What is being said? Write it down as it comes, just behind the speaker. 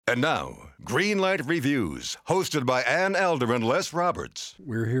And now, Greenlight Reviews, hosted by Ann Elder and Les Roberts.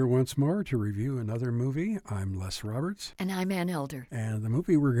 We're here once more to review another movie. I'm Les Roberts. And I'm Ann Elder. And the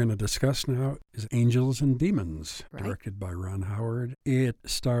movie we're going to discuss now is Angels and Demons, directed by Ron Howard. It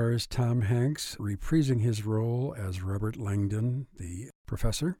stars Tom Hanks reprising his role as Robert Langdon, the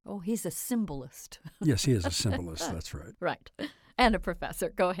professor. Oh, he's a symbolist. Yes, he is a symbolist, that's right. Right. And a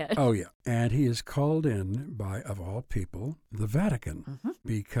professor. Go ahead. Oh, yeah. And he is called in by, of all people, the Vatican,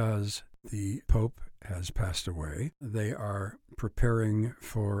 because the Pope has passed away. They are preparing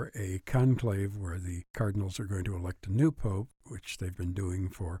for a conclave where the cardinals are going to elect a new Pope, which they've been doing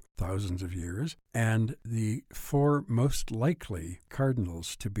for thousands of years. And the four most likely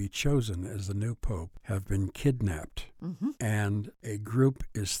cardinals to be chosen as the new Pope have been kidnapped. And a group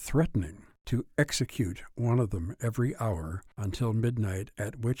is threatening to execute one of them every hour until midnight,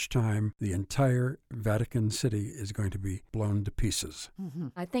 at which time the entire Vatican City is going to be blown to pieces.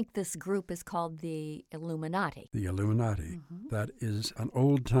 I think this group is called the Illuminati. The Illuminati. That is an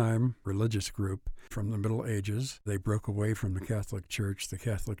old-time religious group from the Middle Ages. They broke away from the Catholic Church. The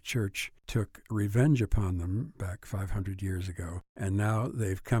Catholic Church took revenge upon them back 500 years ago, and now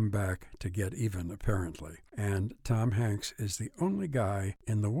they've come back to get even, apparently. And Tom Hanks is the only guy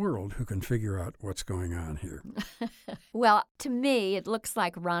in the world who can figure out what's going on here. Well, to me, it looks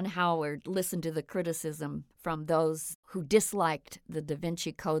like Ron Howard listened to the criticism from those who disliked the Da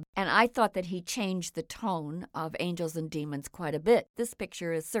Vinci Code, and I thought that he changed the tone of Angels and Demons quite a bit. This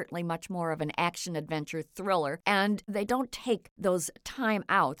picture is certainly much more of an action-adventure thriller, and they don't take those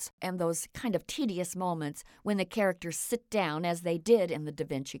time-outs and those kind of tedious moments when the characters sit down, as they did in the Da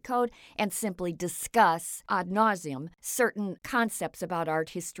Vinci Code, and simply discuss ad nauseum certain concepts about art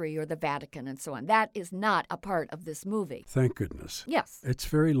history or the Vatican and so on. That is not a part of this movie. Thank goodness. Yes. It's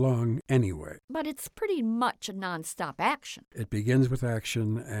very long anyway. But it's pretty much a nonstop action. It begins with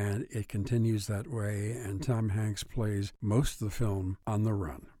action, and it continues that way, and Tom Hanks plays most of the film on the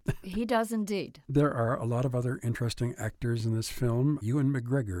run. He does indeed. There are a lot of other interesting actors in this film. Ewan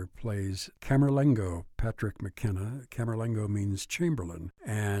McGregor plays Camerlengo Patrick McKenna. Camerlengo means Chamberlain,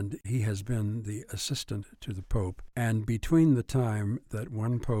 and he has been the assistant to the Pope. And between the time that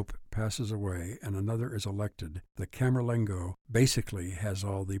one Pope passes away and another is elected, the Camerlengo basically has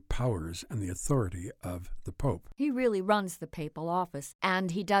all the powers and the authority of the Pope. He really runs the papal office,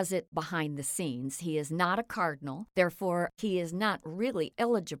 and he does it behind the scenes. He is not a cardinal, therefore he is not really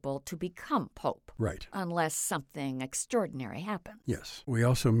eligible to become Pope. Right. Unless something extraordinary happens. Yes. We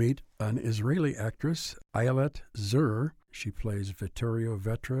also meet an Israeli actress, Ayelet Zur. She plays Vittorio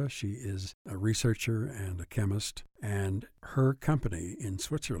Vetra. She is a researcher and a chemist, and her company in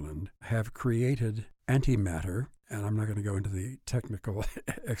Switzerland have created antimatter, and I'm not going to go into the technical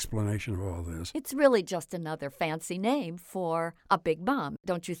explanation of all this. It's really just another fancy name for a big bomb,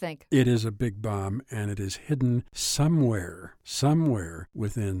 don't you think? It is a big bomb, and it is hidden somewhere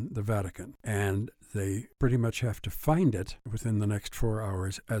within the Vatican. And they pretty much have to find it within the next 4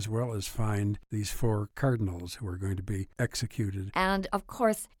 hours, as well as find these four cardinals who are going to be executed. And, of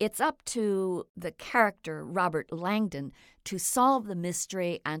course, it's up to the character, Robert Langdon, to solve the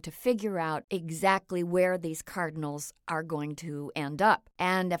mystery and to figure out exactly where these cardinals are going to end up.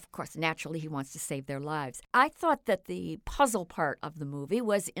 And, of course, naturally, he wants to save their lives. I thought that the puzzle part of the movie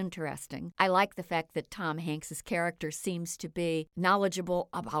was interesting. I like the fact that Tom Hanks' character seems to be knowledgeable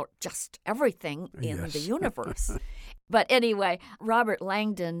about just everything in the universe. But anyway, Robert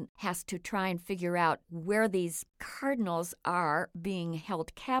Langdon has to try and figure out where these cardinals are being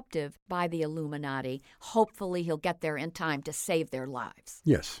held captive by the Illuminati. Hopefully he'll get there in time to save their lives.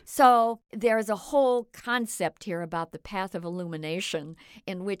 Yes. So there's a whole concept here about the path of illumination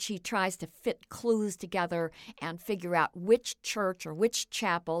in which he tries to fit clues together and figure out which church or which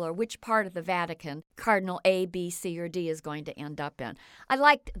chapel or which part of the Vatican Cardinal A, B, C, or D is going to end up in. I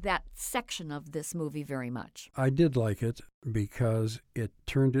liked that section of this movie very much. I did like it because it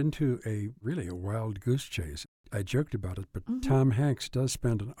turned into a wild goose chase. I joked about it, but Tom Hanks does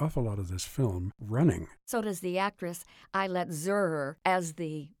spend an awful lot of this film running. So does the actress Ayelet Zur as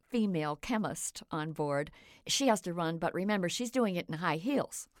the female chemist on board. She has to run, but remember, she's doing it in high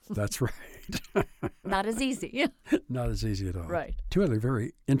heels. That's right. Not as easy. Not as easy at all. Right. Two other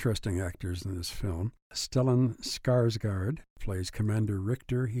very interesting actors in this film. Stellan Skarsgård plays Commander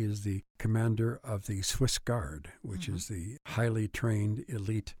Richter. He is the commander of the Swiss Guard, which is the highly trained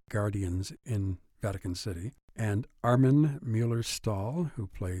elite guardians in Vatican City. And Armin Mueller-Stahl, who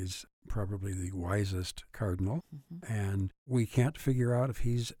plays probably the wisest cardinal. And we can't figure out if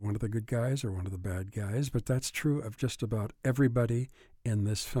he's one of the good guys or one of the bad guys, but that's true of just about everybody in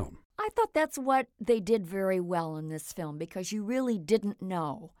this film. I thought that's what they did very well in this film, because you really didn't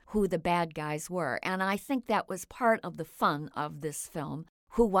know who the bad guys were. And I think that was part of the fun of this film,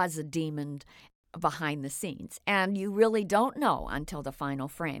 who was a demon behind the scenes. And you really don't know until the final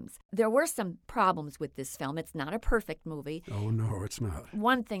frames. There were some problems with this film. It's not a perfect movie. Oh, no, it's not.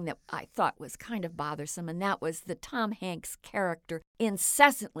 One thing that I thought was kind of bothersome, and that was the Tom Hanks character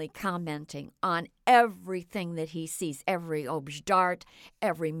incessantly commenting on everything that he sees, every objet d'art,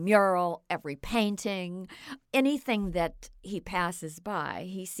 every mural, every painting, anything that he passes by.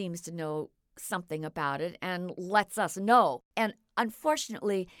 He seems to know something about it and lets us know. And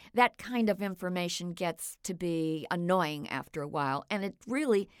unfortunately, that kind of information gets to be annoying after a while, and it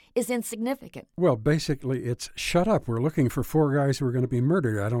really is insignificant. Well, basically, it's shut up. We're looking for 4 guys who are going to be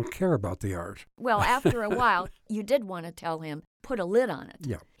murdered. I don't care about the art. Well, after a while, you did want to tell him, put a lid on it.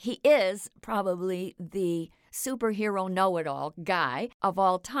 Yeah. He is probably the superhero know-it-all guy of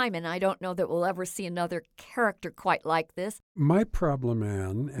all time, and I don't know that we'll ever see another character quite like this. My problem,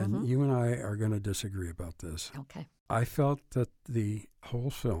 Anne, and you and I are going to disagree about this. Okay. I felt that the whole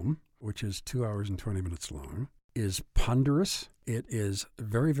film, which is 2 hours and 20 minutes long, is ponderous. It is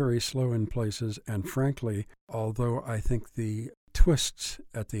very, very slow in places, and frankly, although I think the twists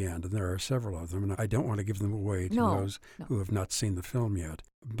at the end, and there are several of them, and I don't want to give them away to those who have not seen the film yet,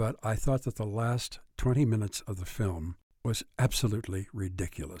 but I thought that the last 20 minutes of the film was absolutely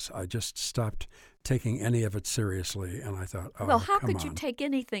ridiculous. I just stopped taking any of it seriously, and I thought, oh, well, how come could you on. take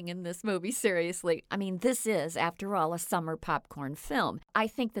anything in this movie seriously? I mean, this is, after all, a summer popcorn film. I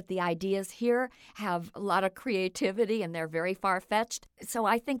think that the ideas here have a lot of creativity, and they're very far-fetched. So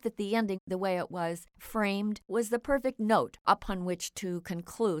I think that the ending, the way it was framed, was the perfect note upon which to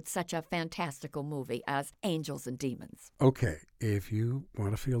conclude such a fantastical movie as Angels and Demons. Okay, if you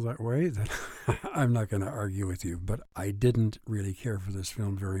want to feel that way, then I'm not going to argue with you, but I didn't really care for this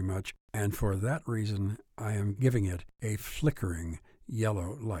film very much, and for that reason, I am giving it a flickering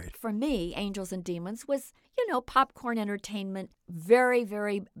yellow light. For me, Angels and Demons was, popcorn entertainment, very,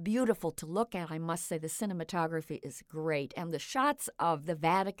 very beautiful to look at. I must say the cinematography is great, and the shots of the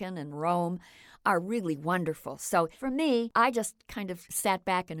Vatican and Rome are really wonderful. So for me, I just kind of sat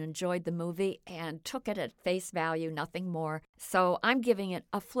back and enjoyed the movie and took it at face value, nothing more. So I'm giving it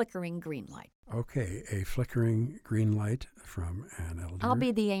a flickering green light. Okay, a flickering green light from Anne Elder. I'll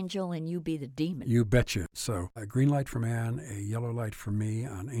be the angel and you be the demon. You betcha. So, a green light from Anne, a yellow light from me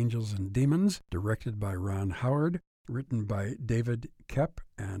on Angels and Demons, directed by Ron Howard, written by David Koepp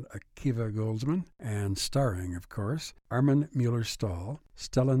and Akiva Goldsman, and starring, of course, Armin Mueller-Stahl,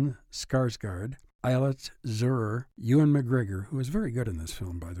 Stellan Skarsgård, Ayelet Zurer, Ewan McGregor, who is very good in this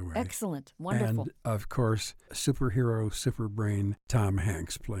film, by the way. Excellent. Wonderful. And, of course, superhero, superbrain Tom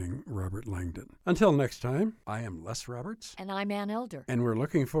Hanks playing Robert Langdon. Until next time, I am Les Roberts. And I'm Ann Elder. And we're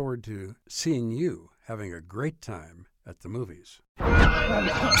looking forward to seeing you having a great time at the movies.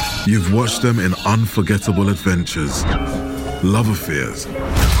 You've watched them in unforgettable adventures, love affairs,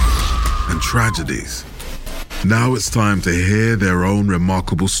 and tragedies. Now it's time to hear their own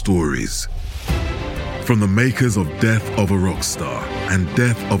remarkable stories. From the makers of Death of a Rock Star and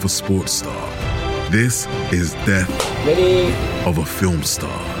Death of a Sports Star, this is Death of a Film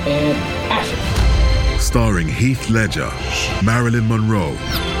Star. And action. Starring Heath Ledger, Marilyn Monroe,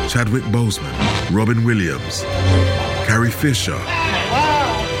 Chadwick Boseman, Robin Williams, Carrie Fisher,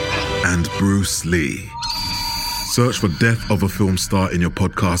 and Bruce Lee. Search for Death of a Film Star in your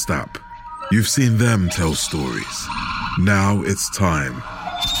podcast app. You've seen them tell stories. Now it's time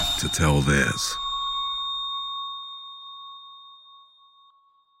to tell theirs.